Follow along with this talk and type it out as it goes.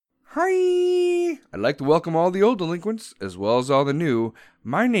Hi! I'd like to welcome all the old delinquents as well as all the new.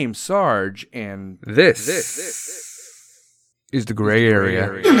 My name's Sarge, and this is the gray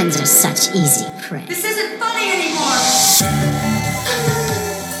area. Humans are such easy prey. This isn't funny anymore!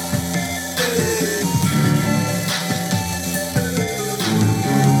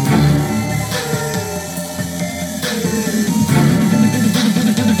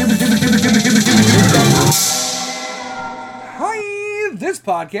 This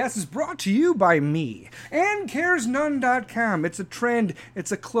podcast is brought to you by me and CaresNone.com. It's a trend,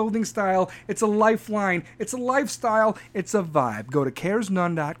 it's a clothing style, it's a lifeline, it's a lifestyle, it's a vibe. Go to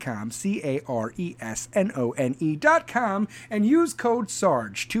CaresNone.com, CaresNone.com, and use code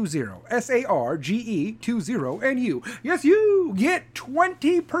SARGE20, SARGE20, and yes, you get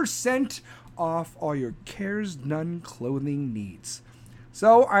 20% off all your Cares None clothing needs.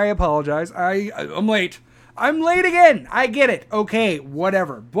 So I apologize, I'm late. I'm late again. I get it. Okay,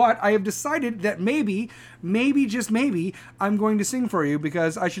 whatever. But I have decided that maybe, just maybe, I'm going to sing for you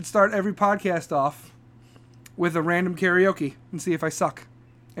because I should start every podcast off with a random karaoke and see if I suck.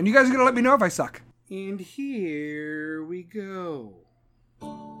 And you guys are going to let me know if I suck. And here we go.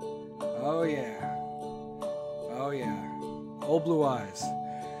 Oh, yeah. Oh, yeah. Old Blue Eyes.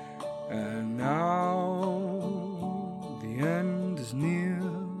 And now the end is near.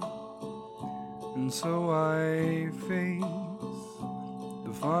 And so I face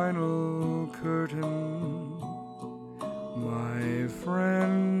the final curtain. My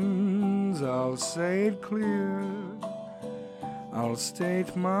friends, I'll say it clear. I'll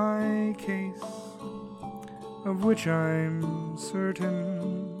state my case, of which I'm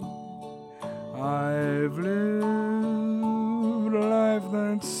certain. I've lived a life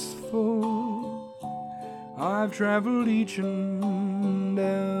that's full. I've traveled each and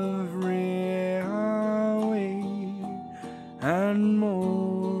every highway and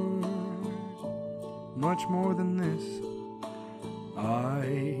more, much more than this.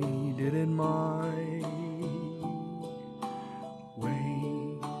 I did it my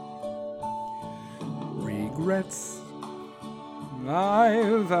way. Regrets,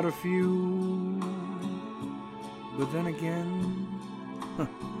 I've had a few, but then again,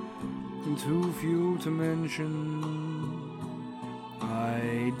 too few to mention.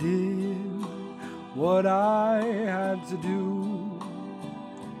 I did what I had to do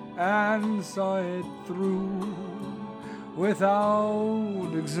and saw it through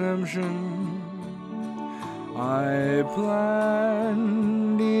without exemption. I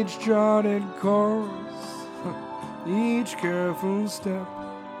planned each charted course, each careful step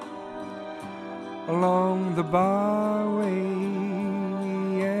along the byway.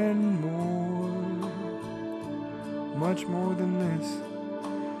 Much more than this,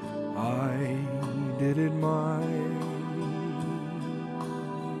 I did it my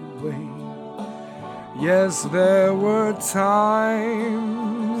way. Yes, there were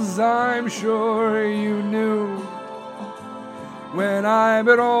times, I'm sure you knew, when I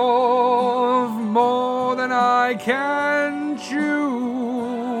bit off more than I can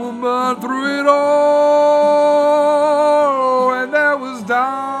chew. But through it all, when there was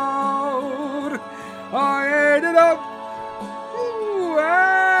doubt, I ate it up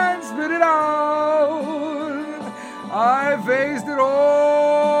and spit it out. I faced it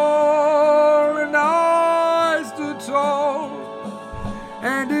all and I stood tall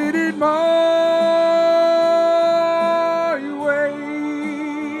and did it my way.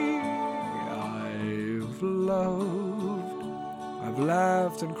 I've loved, I've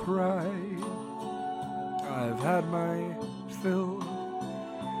laughed and cried, I've had my fill,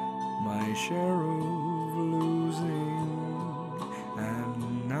 my share of losing.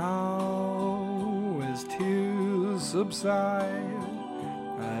 And now, as tears subside,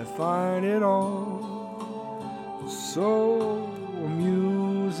 I find it all so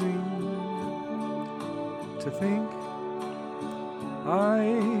amusing to think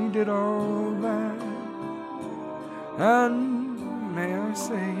I did all that. And may I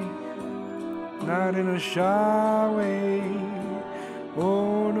say, not in a shy way.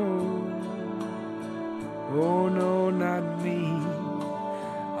 Oh no, not me.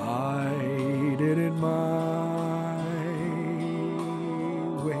 I did it my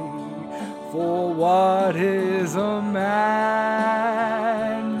way. For what is a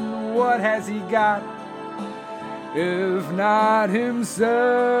man? What has he got? If not himself,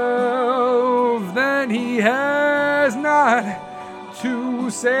 then he has not to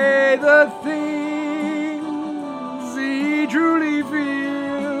say the things he truly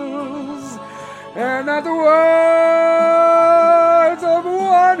feels, and not the words of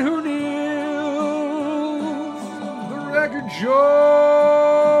one who kneels. The record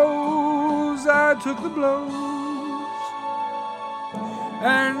shows I took the blows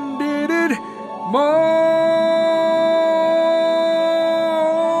and did it my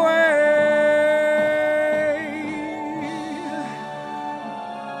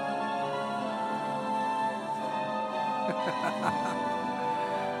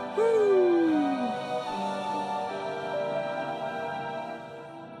Woo.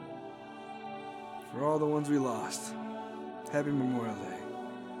 For all the ones we lost, happy Memorial Day.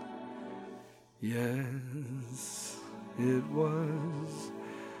 Yes, it was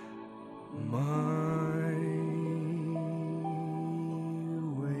my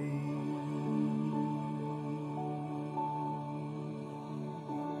way.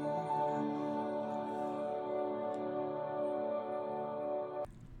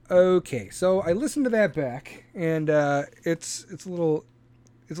 Okay, so I listened to that back, and it's a little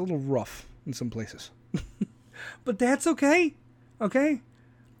rough in some places, but that's okay. Okay,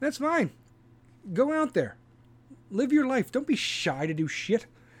 that's fine. Go out there, live your life. Don't be shy to do shit.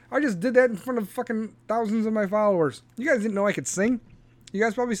 I just did that in front of fucking thousands of my followers. You guys didn't know I could sing. You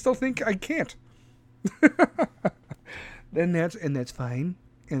guys probably still think I can't. That's fine,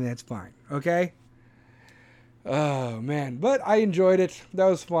 and that's fine. Okay. Oh, man. But I enjoyed it. That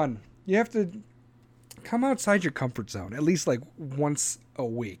was fun. You have to come outside your comfort zone, at least like once a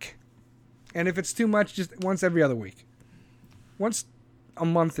week. And if it's too much, just once every other week. Once a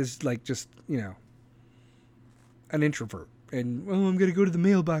month is like just, an introvert. And, I'm going to go to the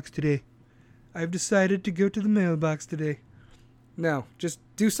mailbox today. I've decided to go to the mailbox today. No, just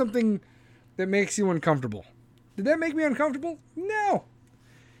do something that makes you uncomfortable. Did that make me uncomfortable? No.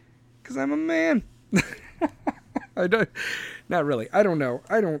 Because I'm a man. I don't, not really. I don't know.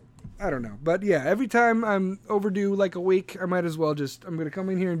 I don't know. But yeah, every time I'm overdue like a week, I might as well I'm going to come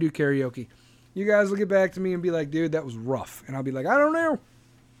in here and do karaoke. You guys will get back to me and be like, dude, that was rough. And I'll be like, I don't know.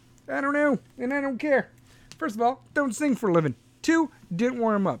 And I don't care. First of all, don't sing for a living. 2, didn't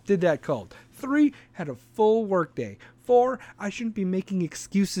warm up. Did that cold. 3, had a full work day. 4, I shouldn't be making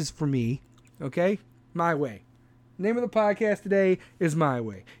excuses for me. Okay? My way. Name of the podcast today is My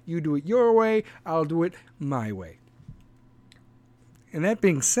Way. You do it your way, I'll do it my way. And that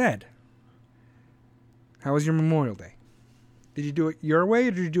being said, how was your Memorial Day? Did you do it your way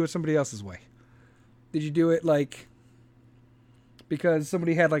or did you do it somebody else's way? Did you do it like because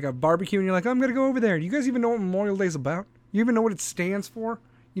somebody had like a barbecue and you're like, I'm going to go over there. Do you guys even know what Memorial Day is about? You even know what it stands for?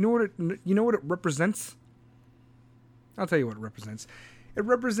 You know what it represents? I'll tell you what it represents. It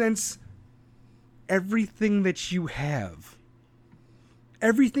represents everything that you have.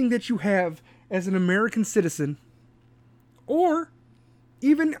 Everything that you have as an American citizen, or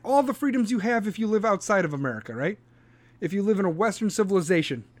even all the freedoms you have if you live outside of America, right? If you live in a Western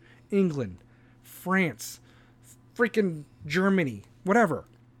civilization, England, France, freaking Germany, whatever.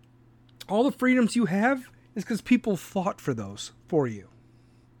 All the freedoms you have is because people fought for those for you.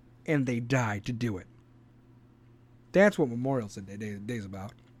 And they died to do it. That's what Memorial Day is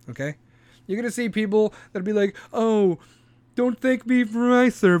about, okay? You're going to see people that'll be like, oh, don't thank me for my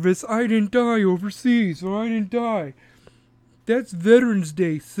service. I didn't die overseas, or I didn't die. That's Veterans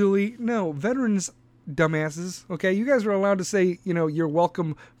Day, silly. No, veterans, dumbasses, okay? You guys are allowed to say, you're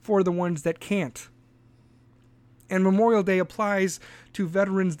welcome for the ones that can't. And Memorial Day applies to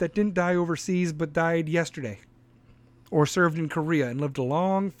veterans that didn't die overseas but died yesterday. Or served in Korea and lived a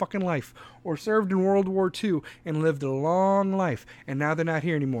long fucking life. Or served in World War II and lived a long life. And now they're not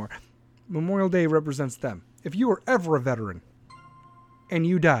here anymore. Memorial Day represents them. If you were ever a veteran and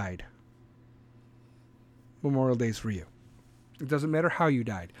you died, Memorial Day's for you. It doesn't matter how you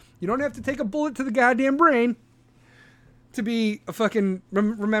died. You don't have to take a bullet to the goddamn brain to be a fucking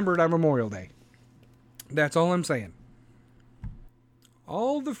remembered on Memorial Day. That's all I'm saying.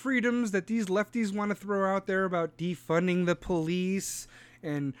 All the freedoms that these lefties want to throw out there about defunding the police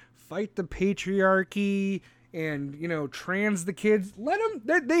and fight the patriarchy and, trans the kids, let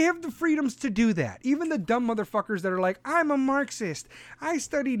them, they have the freedoms to do that. Even the dumb motherfuckers that are like, I'm a Marxist. I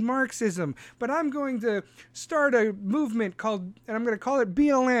studied Marxism, but I'm going to start a movement and I'm going to call it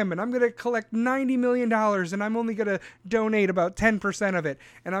BLM, and I'm going to collect $90 million, and I'm only going to donate about 10% of it,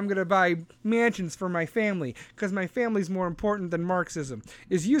 and I'm going to buy mansions for my family, because my family's more important than Marxism.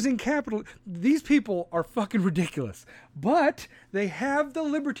 Is using capital. These people are fucking ridiculous. But they have the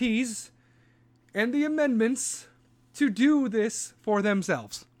liberties and the amendments to do this for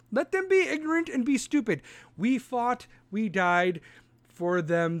themselves. Let them be ignorant and be stupid. We fought, we died for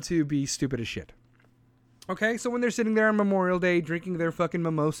them to be stupid as shit. Okay, so when they're sitting there on Memorial Day drinking their fucking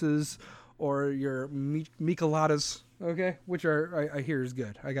mimosas or your micheladas, okay, which I hear is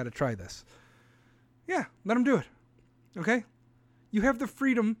good. I gotta try this. Yeah, let them do it. Okay? You have the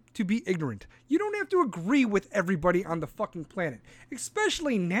freedom to be ignorant. You don't have to agree with everybody on the fucking planet.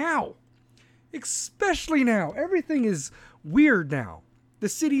 Especially now. Especially now. Everything is weird now. The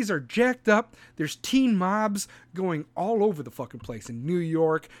cities are jacked up. There's teen mobs going all over the fucking place. In New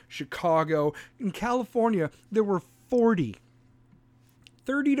York, Chicago. In California, there were 30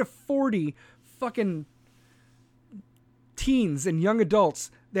 to 40 fucking teens and young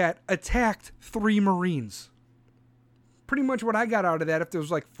adults that attacked 3 Marines. Pretty much what I got out of that, if there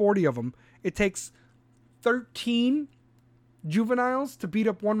was like 40 of them, it takes 13 juveniles to beat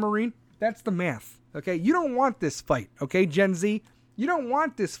up 1 Marine. That's the math, okay? You don't want this fight, okay, Gen Z? You don't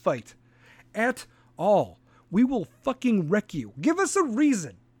want this fight at all. We will fucking wreck you. Give us a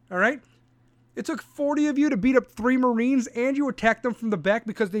reason, all right? It took 40 of you to beat up 3 Marines, and you attacked them from the back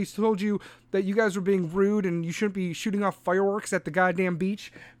because they told you that you guys were being rude and you shouldn't be shooting off fireworks at the goddamn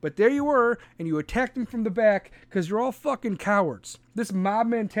beach. But there you were, and you attacked them from the back because you're all fucking cowards. This mob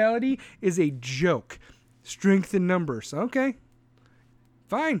mentality is a joke. Strength in numbers. Okay.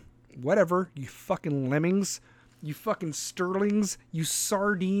 Fine. Whatever, you fucking lemmings. You fucking sterlings. You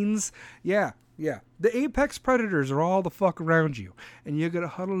sardines. Yeah. The apex predators are all the fuck around you. And you're going to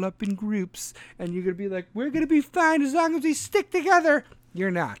huddle up in groups. And you're going to be like, we're going to be fine as long as we stick together. You're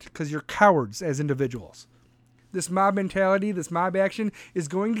not. Because you're cowards as individuals. This mob mentality, this mob action is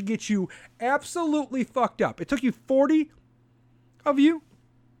going to get you absolutely fucked up. It took you 40 of you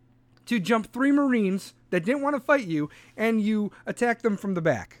to jump 3 Marines that didn't want to fight you. And you attacked them from the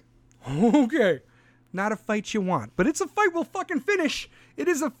back. Okay. Not a fight you want. But it's a fight we'll fucking finish. It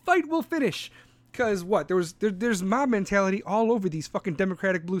is a fight we'll finish. Because what? There's mob mentality all over these fucking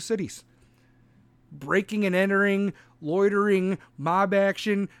democratic blue cities. Breaking and entering, loitering, mob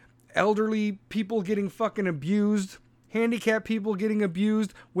action, elderly people getting fucking abused, handicapped people getting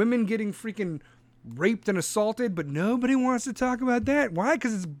abused, women getting freaking raped and assaulted, but nobody wants to talk about that. Why?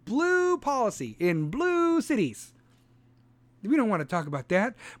 Because it's blue policy in blue cities. We don't want to talk about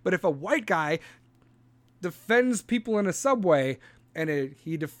that. But if a white guy defends people in a subway, and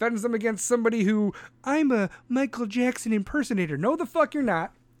he defends them against somebody who, I'm a Michael Jackson impersonator. No, the fuck you're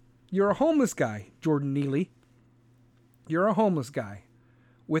not. You're a homeless guy, Jordan Neely. You're a homeless guy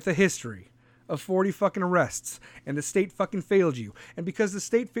with a history of 40 fucking arrests, and the state fucking failed you. And because the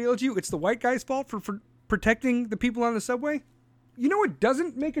state failed you, it's the white guy's fault for protecting the people on the subway? You know what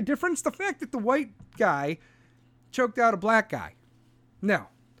doesn't make a difference? The fact that the white guy choked out a black guy. No.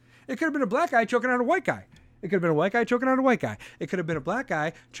 It could have been a black guy choking out a white guy. It could have been a white guy choking out a white guy. It could have been a black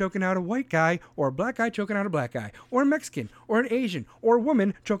guy choking out a white guy, or a black guy choking out a black guy, or a Mexican, or an Asian, or a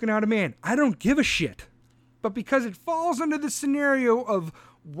woman choking out a man. I don't give a shit. But because it falls under the scenario of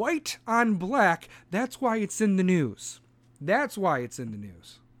white on black, that's why it's in the news. That's why it's in the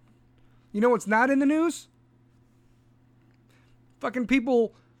news. You know what's not in the news? Fucking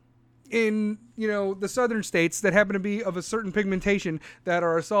people in, the southern states that happen to be of a certain pigmentation that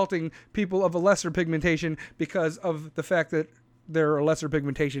are assaulting people of a lesser pigmentation because of the fact that they're a lesser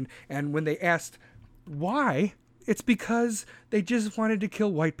pigmentation. And when they asked why, it's because they just wanted to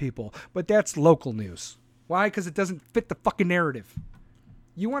kill white people. But that's local news. Why? Because it doesn't fit the fucking narrative.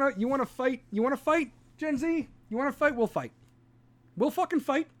 You want to fight? You want to fight, Gen Z? You want to fight? We'll fight. We'll fucking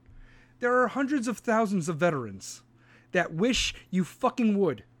fight. There are hundreds of thousands of veterans that wish you fucking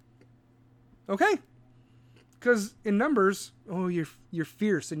would. Okay? Because in numbers, you're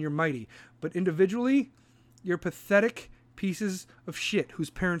fierce and you're mighty. But individually, you're pathetic pieces of shit whose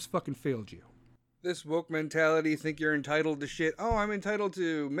parents fucking failed you. This woke mentality, think you're entitled to shit. Oh, I'm entitled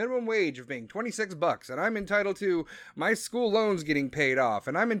to minimum wage of being $26, and I'm entitled to my school loans getting paid off,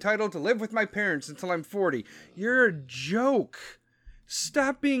 and I'm entitled to live with my parents until I'm 40. You're a joke.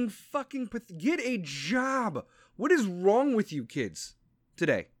 Stop being fucking get a job. What is wrong with you kids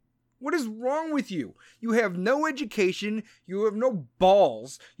today? What is wrong with you? You have no education, you have no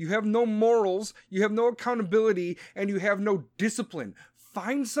balls, you have no morals, you have no accountability, and you have no discipline.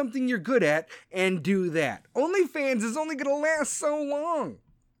 Find something you're good at and do that. OnlyFans is only gonna last so long.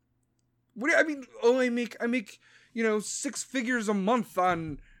 I make 6 figures a month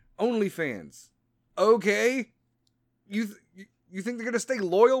on OnlyFans. Okay, you think they're gonna stay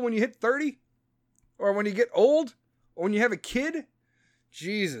loyal when you hit 30, or when you get old, or when you have a kid?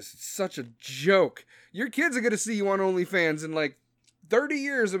 Jesus, it's such a joke. Your kids are gonna see you on OnlyFans in like 30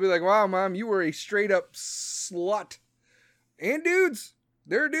 years. They'll be like, "Wow, mom, you were a straight up slut." And dudes.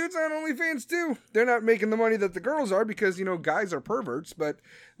 There are dudes on OnlyFans too. They're not making the money that the girls are because, guys are perverts, but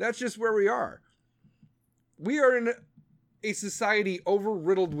that's just where we are. We are in a society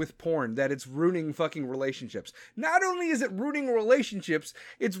over-riddled with porn that it's ruining fucking relationships. Not only is it ruining relationships,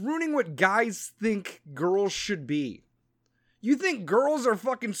 it's ruining what guys think girls should be. You think girls are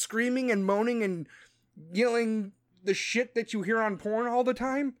fucking screaming and moaning and yelling the shit that you hear on porn all the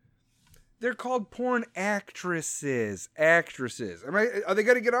time? They're called porn actresses. Actresses. Are they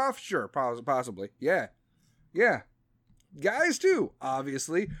going to get off? Sure, possibly. Yeah. Guys too,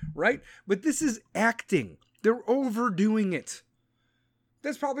 obviously, right? But this is acting. They're overdoing it.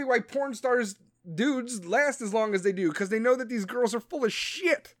 That's probably why porn stars, dudes, last as long as they do, because they know that these girls are full of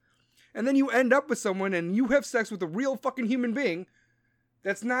shit. And then you end up with someone and you have sex with a real fucking human being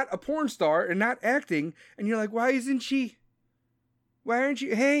that's not a porn star and not acting, and you're like, why aren't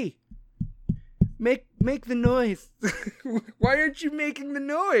you, hey, make the noise. Why aren't you making the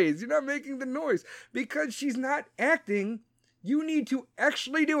noise? You're not making the noise. Because she's not acting. You need to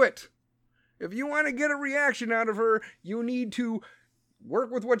actually do it. If you want to get a reaction out of her, you need to work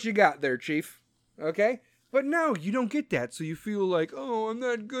with what you got there, Chief. Okay? But no, you don't get that. So you feel like, oh, I'm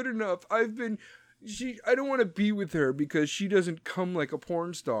not good enough. I don't want to be with her because she doesn't come like a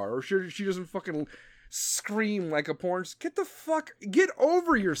porn star. Or she doesn't fucking scream like a porn star. Get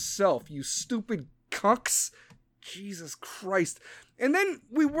over yourself, you stupid cucks. Jesus Christ. And then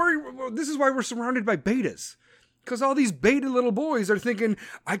this is why we're surrounded by betas. Because all these beta little boys are thinking,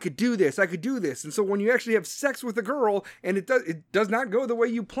 I could do this. And so when you actually have sex with a girl and it does not go the way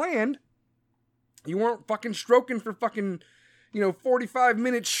you planned, you weren't fucking stroking for fucking, 45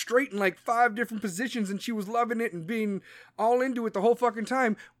 minutes straight in like 5 different positions and she was loving it and being all into it the whole fucking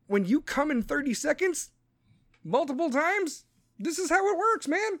time. When you come in 30 seconds, multiple times, this is how it works,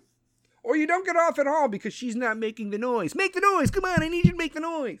 man. Or you don't get off at all because she's not making the noise. Make the noise. Come on, I need you to make the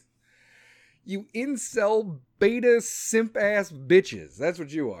noise. You incel beta simp ass bitches. That's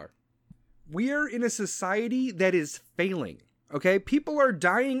what you are. We are in a society that is failing. Okay? People are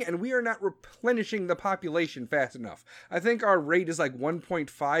dying and we are not replenishing the population fast enough. I think our rate is like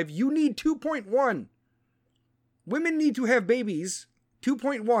 1.5. You need 2.1. Women need to have babies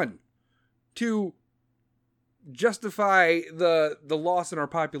 2.1 to justify the loss in our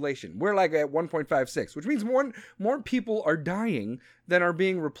population. We're like at 1.56, which means more people are dying than are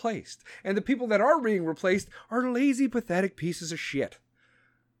being replaced. And the people that are being replaced are lazy, pathetic pieces of shit.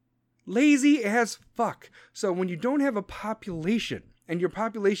 Lazy as fuck. So when you don't have a population, and your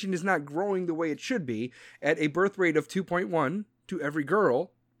population is not growing the way it should be, at a birth rate of 2.1 to every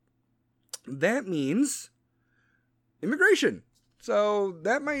girl, that means immigration. So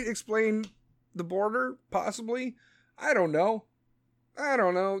that might explain the border, possibly. I don't know.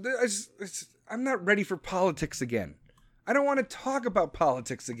 I'm not ready for politics again. I don't want to talk about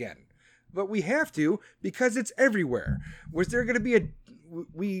politics again. But we have to, because it's everywhere. Was there going to be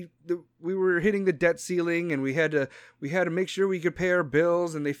we were hitting the debt ceiling and we had to make sure we could pay our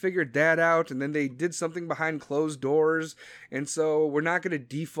bills, and they figured that out, and then they did something behind closed doors, and so we're not going to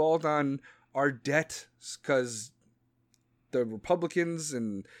default on our debt because the Republicans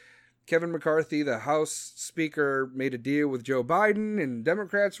and Kevin McCarthy, the House Speaker, made a deal with Joe Biden, and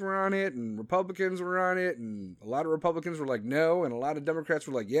Democrats were on it, and Republicans were on it, and a lot of Republicans were like, no, and a lot of Democrats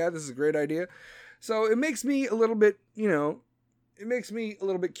were like, yeah, this is a great idea. So it makes me a little bit,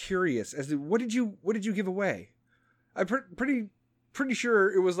 curious as to what did you give away? I'm pretty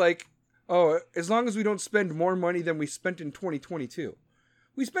sure it was like, oh, as long as we don't spend more money than we spent in 2022.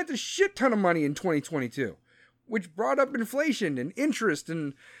 We spent a shit ton of money in 2022, which brought up inflation and interest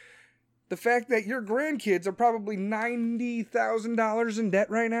and the fact that your grandkids are probably $90,000 in debt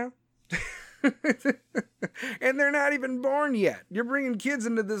right now. And they're not even born yet. You're bringing kids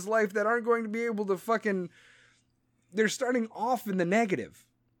into this life that aren't going to be able to they're starting off in the negative.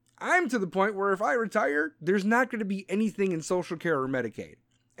 I'm to the point where if I retire, there's not going to be anything in social care or Medicaid.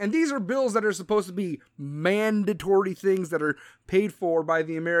 And these are bills that are supposed to be mandatory things that are paid for by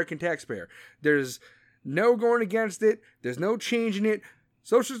the American taxpayer. There's no going against it. There's no changing it.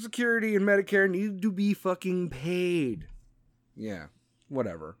 Social Security and Medicare need to be fucking paid. Yeah,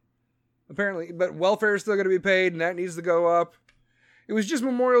 whatever. Apparently, but welfare is still going to be paid, and that needs to go up. It was just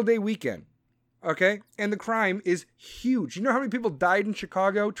Memorial Day weekend, okay? And the crime is huge. You know how many people died in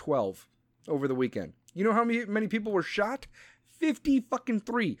Chicago? 12 over the weekend. You know how many people were shot?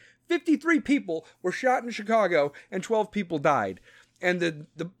 53 people were shot in Chicago, and 12 people died. And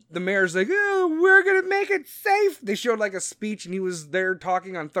the mayor's like, oh, we're going to make it safe. They showed like a speech, and he was there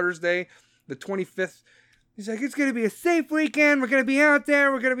talking on Thursday, the 25th. He's like, it's going to be a safe weekend. We're going to be out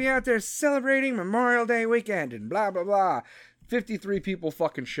there. We're going to be out there celebrating Memorial Day weekend and blah, blah, blah. 53 people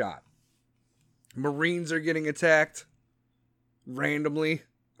fucking shot. Marines are getting attacked randomly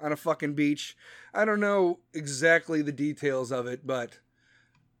on a fucking beach. I don't know exactly the details of it, but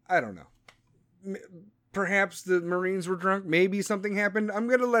I don't know. Perhaps the Marines were drunk. Maybe something happened. I'm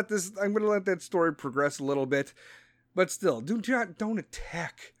gonna let that story progress a little bit. But still, don't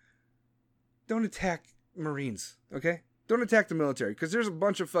attack Marines, okay? Don't attack the military, because there's a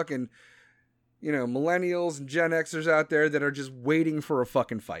bunch of fucking, millennials and Gen Xers out there that are just waiting for a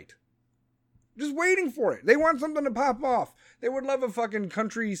fucking fight. Just waiting for it. They want something to pop off. They would love a fucking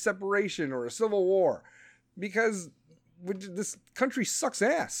country separation or a civil war, because this country sucks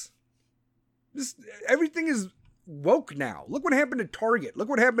ass. Everything is woke now. Look what happened to Target. Look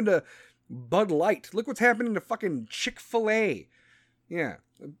what happened to Bud Light. Look what's happening to fucking Chick-fil-A. Yeah,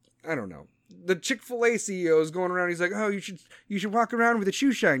 I don't know. The Chick-fil-A CEO is going around. He's like, oh, you should walk around with a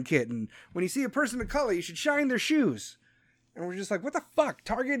shoe shine kit, and when you see a person of color, you should shine their shoes. And we're just like, what the fuck?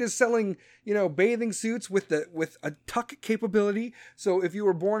 Target is selling, bathing suits with a tuck capability. So if you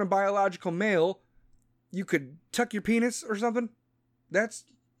were born a biological male, you could tuck your penis or something. That's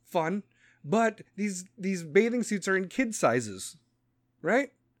fun. But these bathing suits are in kid sizes,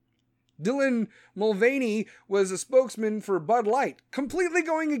 right? Dylan Mulvaney was a spokesman for Bud Light, completely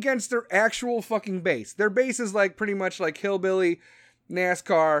going against their actual fucking base. Their base is like pretty much like hillbilly,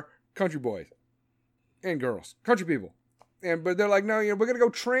 NASCAR, country boys and girls, country people. But they're like, no, we're going to go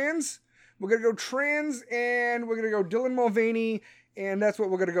trans. We're going to go trans, and we're going to go Dylan Mulvaney, and that's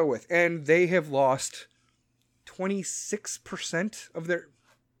what we're going to go with. And they have lost 26% of their,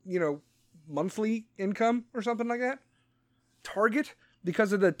 monthly income or something like that. Target,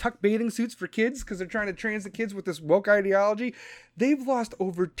 because of the tuck bathing suits for kids, because they're trying to trans the kids with this woke ideology, they've lost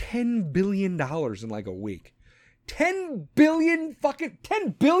over $10 billion in like a week. $10 billion?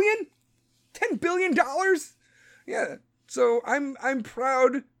 $10 billion? Yeah. So I'm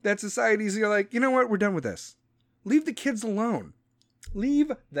proud that society's like, you know what? We're done with this. Leave the kids alone.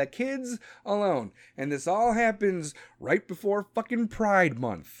 Leave the kids alone. And this all happens right before fucking Pride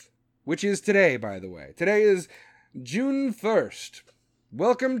Month, which is today, by the way. Today is June 1st.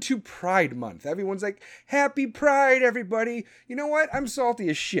 Welcome to Pride Month. Everyone's like, happy Pride, everybody. You know what? I'm salty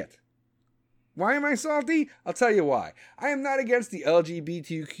as shit. Why am I salty? I'll tell you why. I am not against the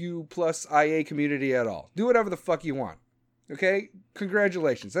LGBTQ plus IA community at all. Do whatever the fuck you want. Okay?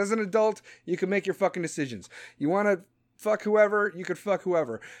 Congratulations. As an adult, you can make your fucking decisions. You want to fuck whoever, you could fuck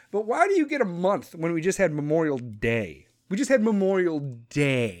whoever. But why do you get a month when we just had Memorial Day? We just had Memorial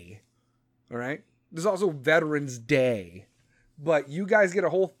Day. All right? There's also Veterans Day. But you guys get a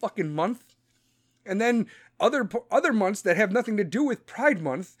whole fucking month? And then other months that have nothing to do with Pride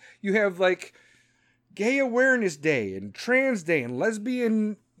Month, you have like Gay Awareness Day and Trans Day and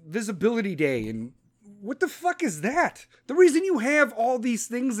Lesbian Visibility Day, and what the fuck is that? The reason you have all these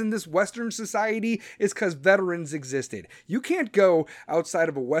things in this Western society is because veterans existed. You can't go outside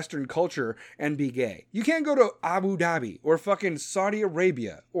of a Western culture and be gay. You can't go to Abu Dhabi or fucking Saudi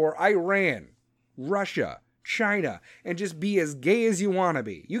Arabia or Iran, Russia, China, and just be as gay as you want to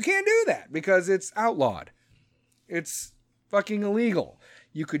be. You can't do that because it's outlawed. It's fucking illegal.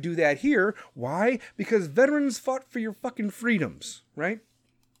 You could do that here. Why? Because veterans fought for your fucking freedoms, right?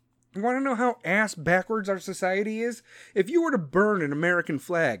 You want to know how ass backwards our society is? If you were to burn an American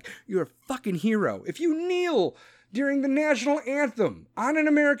flag, you're a fucking hero. If you kneel during the national anthem on an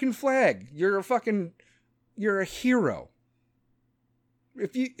American flag, you're a hero.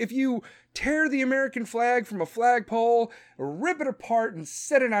 If you tear the American flag from a flagpole, rip it apart and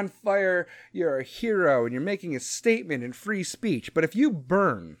set it on fire, you're a hero and you're making a statement in free speech. But if you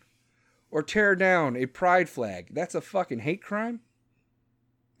burn or tear down a pride flag, that's a fucking hate crime?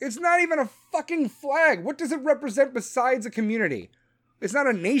 It's not even a fucking flag. What does it represent besides a community? It's not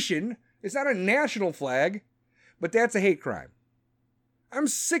a nation. It's not a national flag. But that's a hate crime. I'm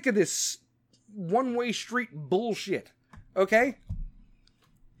sick of this one-way street bullshit. Okay?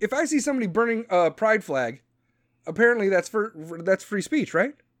 If I see somebody burning a pride flag, apparently that's free speech,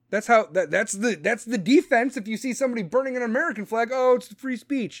 right? That's the defense. If you see somebody burning an American flag, oh, it's free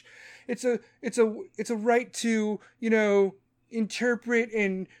speech. It's a right to, interpret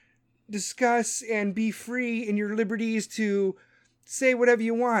and discuss and be free in your liberties to say whatever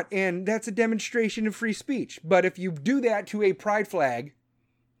you want, and that's a demonstration of free speech. But if you do that to a pride flag,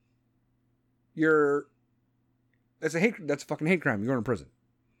 that's a fucking hate crime. You're going to prison.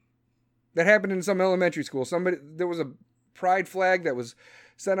 That happened in some elementary school. There was a pride flag that was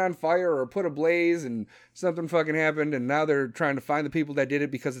set on fire or put ablaze, and something fucking happened, and now they're trying to find the people that did it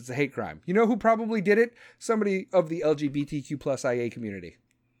because it's a hate crime. You know who probably did it? Somebody of the LGBTQ plus IA community.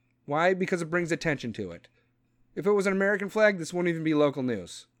 Why? Because it brings attention to it. If it was an American flag, this wouldn't even be local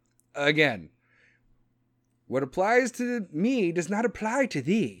news. Again, what applies to me does not apply to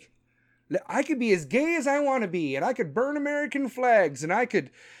thee. I could be as gay as I want to be, and I could burn American flags, and I could,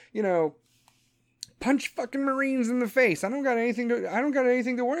 Punch fucking Marines in the face. I don't got anything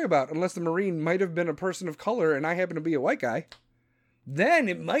to worry about unless the Marine might have been a person of color and I happen to be a white guy. Then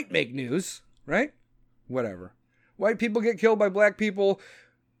it might make news, right? Whatever. White people get killed by black people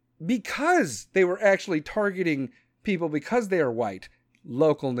because they were actually targeting people because they are white.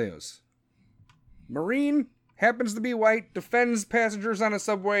 Local news. Marine happens to be white, defends passengers on a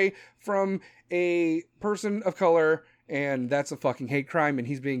subway from a person of color, and that's a fucking hate crime, and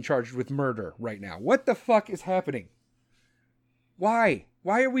he's being charged with murder right now. What the fuck is happening? Why?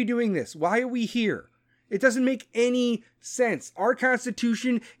 Why are we doing this? Why are we here? It doesn't make any sense. Our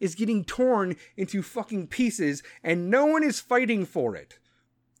Constitution is getting torn into fucking pieces, and no one is fighting for it.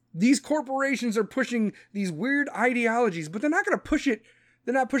 These corporations are pushing these weird ideologies, but they're not going to push it.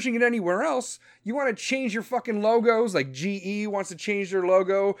 They're not pushing it anywhere else. You want to change your fucking logos, like GE wants to change their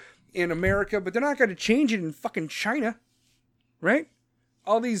logo in America, but they're not going to change it in fucking China, right?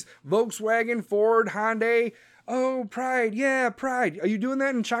 All these Volkswagen, Ford, Hyundai, oh, Pride, yeah, Pride. Are you doing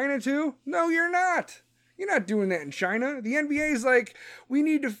that in China too? No, you're not. You're not doing that in China. The NBA is like, we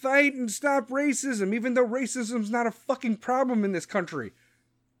need to fight and stop racism, even though racism's not a fucking problem in this country.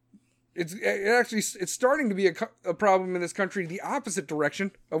 It's starting to be a problem in this country, the opposite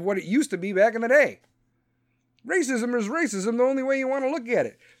direction of what it used to be back in the day. Racism is racism the only way you want to look at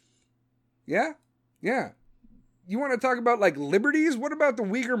it. Yeah? Yeah. You want to talk about, like, liberties? What about the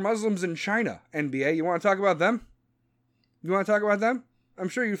Uyghur Muslims in China, NBA? You want to talk about them? You want to talk about them? I'm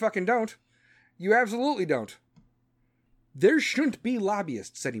sure you fucking don't. You absolutely don't. There shouldn't be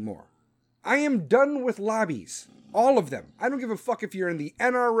lobbyists anymore. I am done with lobbies. All of them. I don't give a fuck if you're in the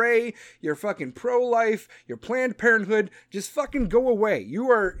NRA, you're fucking pro-life, you're Planned Parenthood. Just fucking go away. You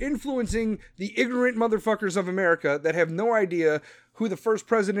are influencing the ignorant motherfuckers of America that have no idea who the first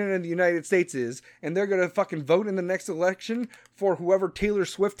president of the United States is, and they're gonna fucking vote in the next election for whoever Taylor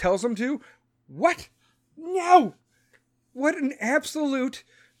Swift tells them to? What? No! What an absolute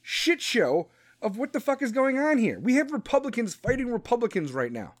shit show of what the fuck is going on here. We have Republicans fighting Republicans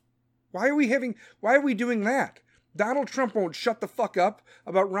right now. Why are we doing that? Donald Trump won't shut the fuck up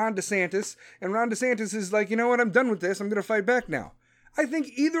about Ron DeSantis, and Ron DeSantis is like, you know what, I'm done with this, I'm gonna fight back now. I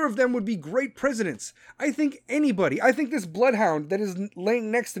think either of them would be great presidents. I think this bloodhound that is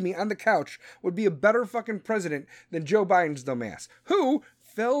laying next to me on the couch would be a better fucking president than Joe Biden's dumbass, who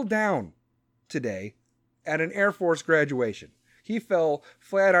fell down today at an Air Force graduation. He fell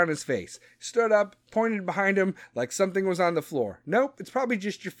flat on his face, stood up, pointed behind him like something was on the floor. Nope, it's probably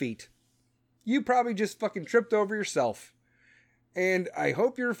just your feet. You probably just fucking tripped over yourself. And I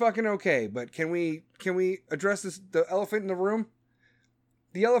hope you're fucking okay, but can we address the elephant in the room?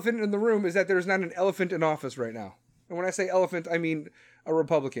 The elephant in the room is that there's not an elephant in office right now. And when I say elephant, I mean a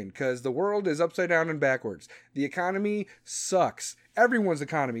Republican, because the world is upside down and backwards. The economy sucks. Everyone's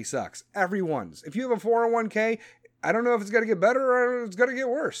economy sucks. Everyone's. If you have a 401k, I don't know if it's going to get better or it's going to get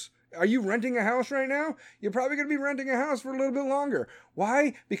worse. Are you renting a house right now? You're probably going to be renting a house for a little bit longer.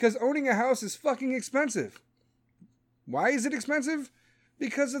 Why? Because owning a house is fucking expensive. Why is it expensive?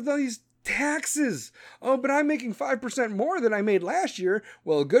 Because of these taxes. Oh, but I'm making 5% more than I made last year.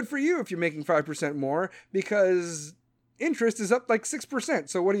 Well, good for you if you're making 5% more, because interest is up like 6%.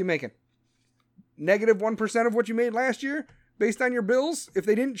 So what are you making? Negative 1% of what you made last year based on your bills if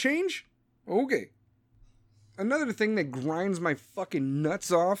they didn't change? Okay. Another thing that grinds my fucking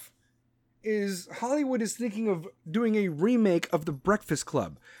nuts off is Hollywood is thinking of doing a remake of The Breakfast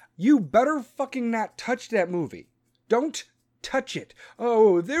Club. You better fucking not touch that movie. Don't touch it.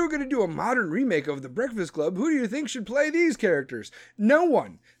 Oh, they were going to do a modern remake of The Breakfast Club. Who do you think should play these characters? No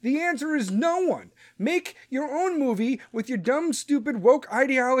one. The answer is no one. Make your own movie with your dumb, stupid, woke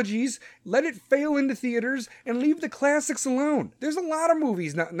ideologies, let it fail into theaters, and leave the classics alone. There's a lot of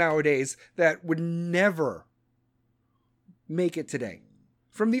movies nowadays that would never make it today.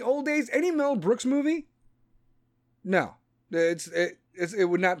 From the old days, any Mel Brooks movie? No. It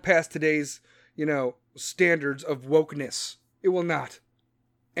would not pass today's, standards of wokeness. It will not.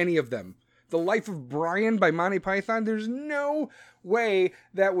 Any of them. The Life of Brian by Monty Python, there's no way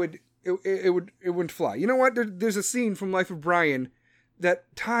that it wouldn't fly. You know what? There's a scene from Life of Brian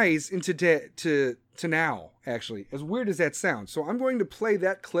that ties into to now, actually. As weird as that sounds. So I'm going to play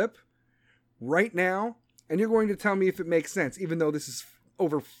that clip right now, and you're going to tell me if it makes sense, even though this is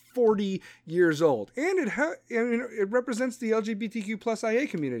over 40 years old. And it represents the LGBTQ plus IA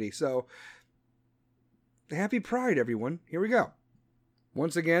community. So, happy Pride, everyone. Here we go.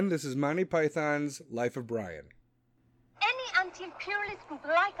 Once again, this is Monty Python's Life of Brian. Any anti-imperialist group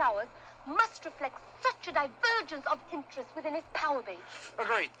like ours must reflect such a divergence of interest within its power base.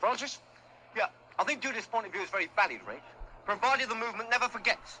 Agreed. Francis? Yeah, I think Judith's point of view is very valid, Ray, provided the movement never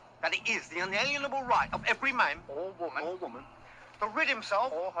forgets that it is the unalienable right of every man or woman to rid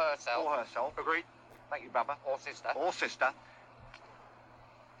himself or herself. Agreed. Thank you, brother. Or sister.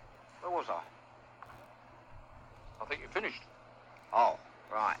 Where was I? I think you finished. Oh,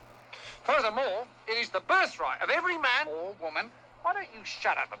 right. Furthermore, it is the birthright of every man or woman. Why don't you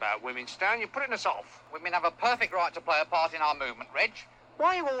shut up about women, Stan? You're putting us off. Women have a perfect right to play a part in our movement, Reg.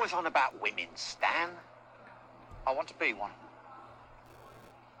 Why are you always on about women, Stan? I want to be one.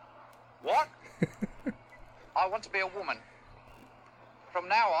 What? I want to be a woman. From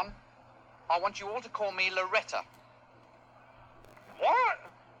now on, I want you all to call me Loretta. What?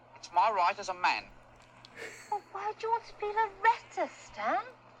 It's my right as a man. Well, why do you want to be Loretta, Stan?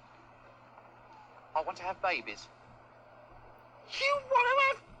 I want to have babies. You want to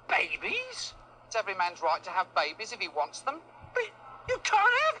have babies? It's every man's right to have babies if he wants them. But you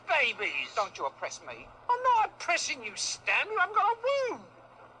can't have babies. Don't you oppress me. I'm not oppressing you, Stan. You haven't got a womb.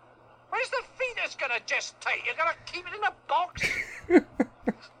 Where's the fetus going to gestate? You're going to keep it in a box?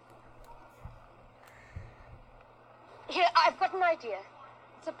 Here, I've got an idea.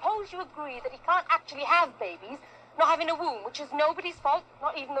 Suppose you agree that he can't actually have babies, not having a womb, which is nobody's fault,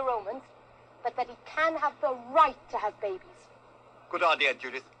 not even the Romans, but that he can have the right to have babies. Good idea,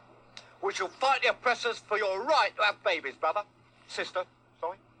 Judith. We shall fight the oppressors for your right to have babies, brother. Sister,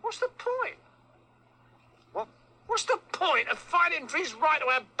 sorry. What's the point? What? What's the point of fighting for his right to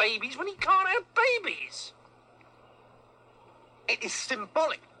have babies when he can't have babies? It is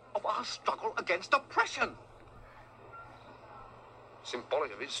symbolic of our struggle against oppression.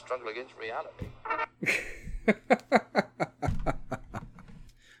 Symbolic of his struggle against reality.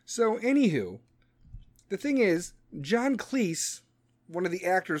 So, anywho, the thing is, John Cleese, one of the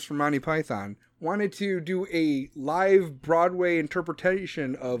actors from Monty Python, wanted to do a live Broadway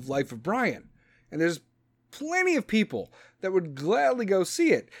interpretation of Life of Brian. And there's plenty of people that would gladly go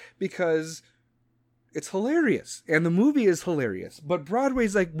see it because it's hilarious. And the movie is hilarious. But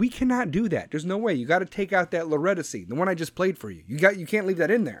Broadway's like, we cannot do that. There's no way. You got to take out that Loretta scene, the one I just played for you. You can't leave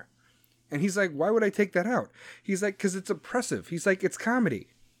that in there. And he's like, why would I take that out? He's like, because it's oppressive. He's like, it's comedy.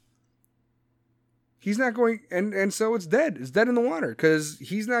 He's not going, and so it's dead. It's dead in the water because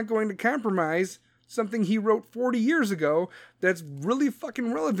he's not going to compromise something he wrote 40 years ago that's really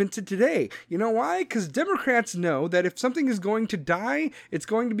fucking relevant to today. You know why? Because Democrats know that if something is going to die, it's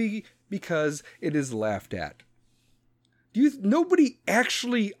going to be because it is laughed at. Nobody is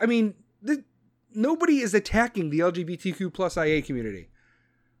attacking the LGBTQ plus IA community.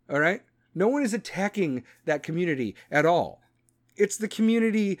 All right? No one is attacking that community at all. It's the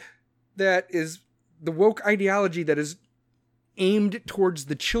community that is the woke ideology that is aimed towards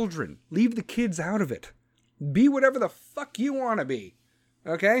the children. Leave the kids out of it. Be whatever the fuck you want to be.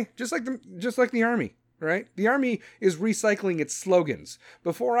 Okay? Just like the army, right? The army is recycling its slogans.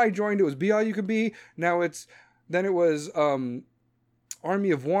 Before I joined, it was be all you can be. Then it was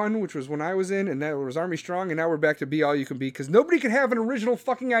Army of One, which was when I was in, and then it was Army Strong, and now we're back to be all you can be, because nobody can have an original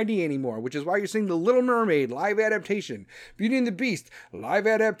fucking idea anymore, which is why you're seeing The Little Mermaid live adaptation, Beauty and the Beast live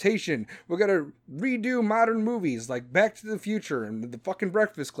adaptation. We're gonna redo modern movies like Back to the Future and The fucking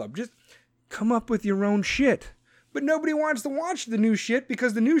Breakfast Club. Just come up with your own shit. But nobody wants to watch the new shit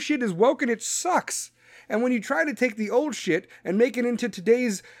because the new shit is woke and it sucks. And when you try to take the old shit and make it into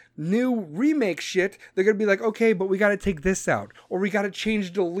today's new remake shit, they're going to be like, okay, but we got to take this out. Or we got to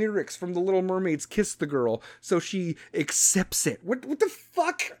change the lyrics from The Little Mermaid's Kiss the Girl so she accepts it. What the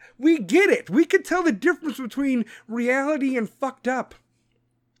fuck? We get it. We can tell the difference between reality and fucked up.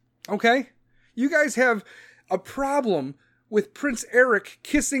 Okay? You guys have a problem with Prince Eric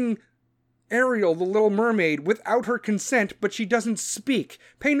kissing Ariel, the Little Mermaid, without her consent, but she doesn't speak.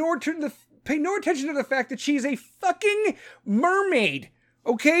 Pay no attention to the fact that she's a fucking mermaid.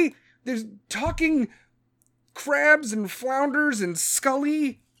 Okay? There's talking crabs and flounders and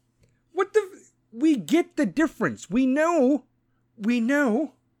Scully. We get the difference. We know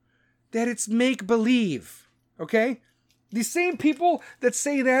that it's make-believe. Okay? The same people that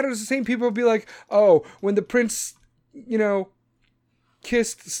say that are the same people who be like, oh, when the prince,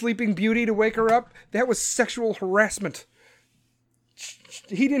 kissed Sleeping Beauty to wake her up, that was sexual harassment.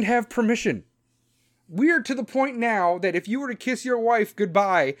 He didn't have permission. We're to the point now that if you were to kiss your wife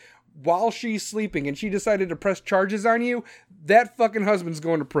goodbye while she's sleeping and she decided to press charges on you, that fucking husband's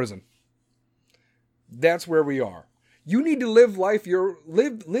going to prison. That's where we are. You need to live life your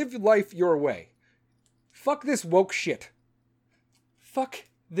way. Fuck this woke shit. Fuck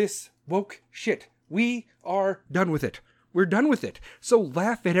this woke shit. We are done with it. We're done with it. So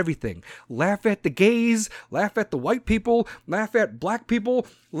laugh at everything. Laugh at the gays, laugh at the white people, laugh at black people,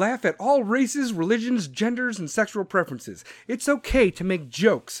 laugh at all races, religions, genders, and sexual preferences. It's okay to make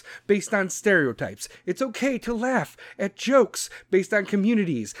jokes based on stereotypes. It's okay to laugh at jokes based on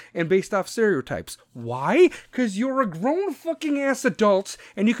communities and based off stereotypes. Why? Because you're a grown fucking ass adult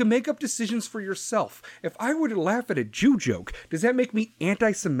and you can make up decisions for yourself. If I were to laugh at a Jew joke, does that make me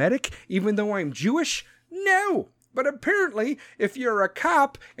anti-Semitic even though I'm Jewish? No. But apparently, if you're a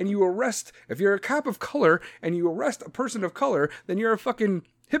cop if you're a cop of color and you arrest a person of color, then you're a fucking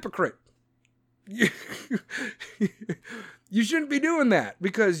hypocrite. You shouldn't be doing that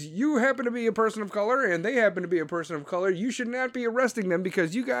because you happen to be a person of color and they happen to be a person of color. You should not be arresting them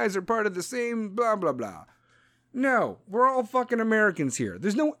because you guys are part of the same blah, blah, blah. No, we're all fucking Americans here.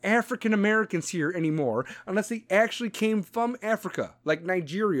 There's no African Americans here anymore unless they actually came from Africa, like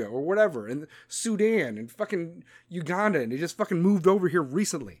Nigeria or whatever, and Sudan and fucking Uganda, and they just fucking moved over here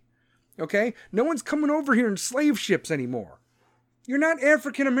recently. Okay? No one's coming over here in slave ships anymore. You're not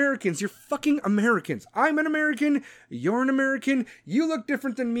African Americans, you're fucking Americans. I'm an American, you're an American, you look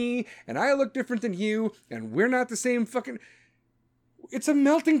different than me, and I look different than you, and we're not the same fucking... It's a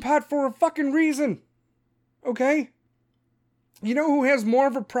melting pot for a fucking reason. Okay? You know who has more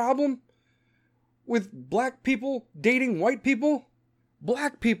of a problem with black people dating white people?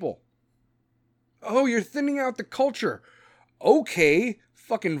 Black people. Oh, you're thinning out the culture. Okay,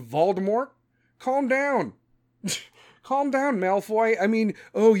 fucking Voldemort. Calm down. Calm down, Malfoy. I mean,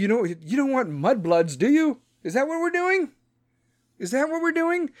 oh, you don't want mudbloods, do you? Is that what we're doing? Is that what we're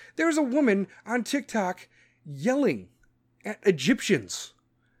doing? There's a woman on TikTok yelling at Egyptians,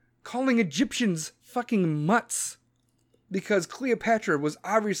 calling Egyptians fucking mutts because Cleopatra was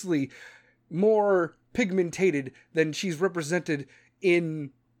obviously more pigmented than she's represented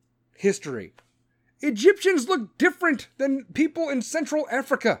in history. Egyptians look different than people in Central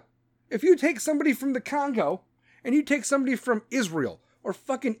Africa. If you take somebody from the Congo and you take somebody from Israel or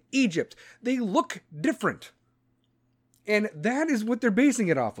fucking Egypt, they look different. And that is what they're basing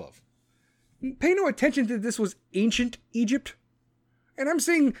it off of. Pay no attention that this was ancient Egypt. And I'm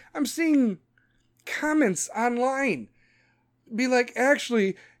seeing comments online be like,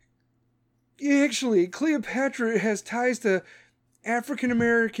 actually, Cleopatra has ties to African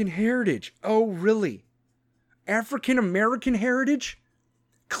American heritage. Oh, really? African American heritage?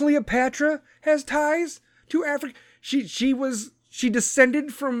 Cleopatra has ties to Africa? She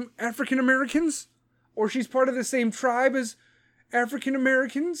descended from African Americans? Or she's part of the same tribe as African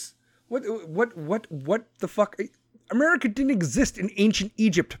Americans? What the fuck? America didn't exist in ancient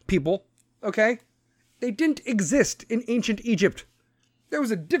Egypt, people. Okay? They didn't exist in ancient Egypt. There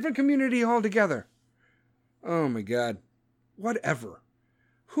was a different community altogether. Oh my god. Whatever.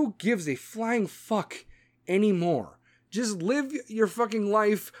 Who gives a flying fuck anymore? Just live your fucking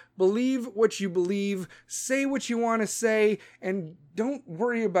life, believe what you believe, say what you want to say, and don't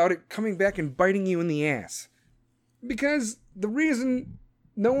worry about it coming back and biting you in the ass. Because the reason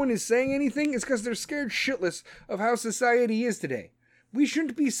no one is saying anything is because they're scared shitless of how society is today. We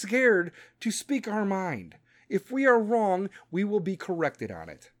shouldn't be scared to speak our mind. If we are wrong, we will be corrected on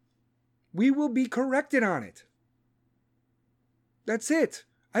it. We will be corrected on it. That's it.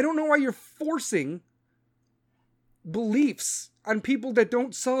 I don't know why you're forcing beliefs on people that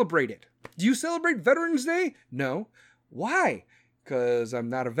don't celebrate it. Do you celebrate Veterans Day? No. Why? Because I'm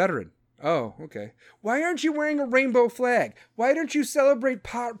not a veteran. Oh, okay. Why aren't you wearing a rainbow flag? Why don't you celebrate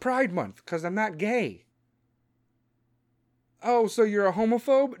Pride Month? Because I'm not gay. Oh, so you're a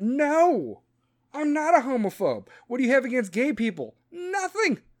homophobe? No! I'm not a homophobe. What do you have against gay people?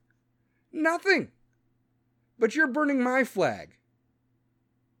 Nothing! Nothing! But you're burning my flag.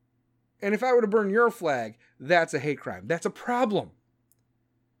 And if I were to burn your flag, that's a hate crime. That's a problem.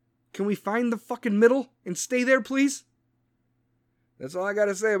 Can we find the fucking middle and stay there, please? That's all I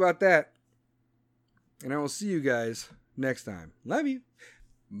gotta say about that. And I will see you guys next time. Love you.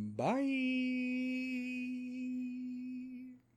 Bye.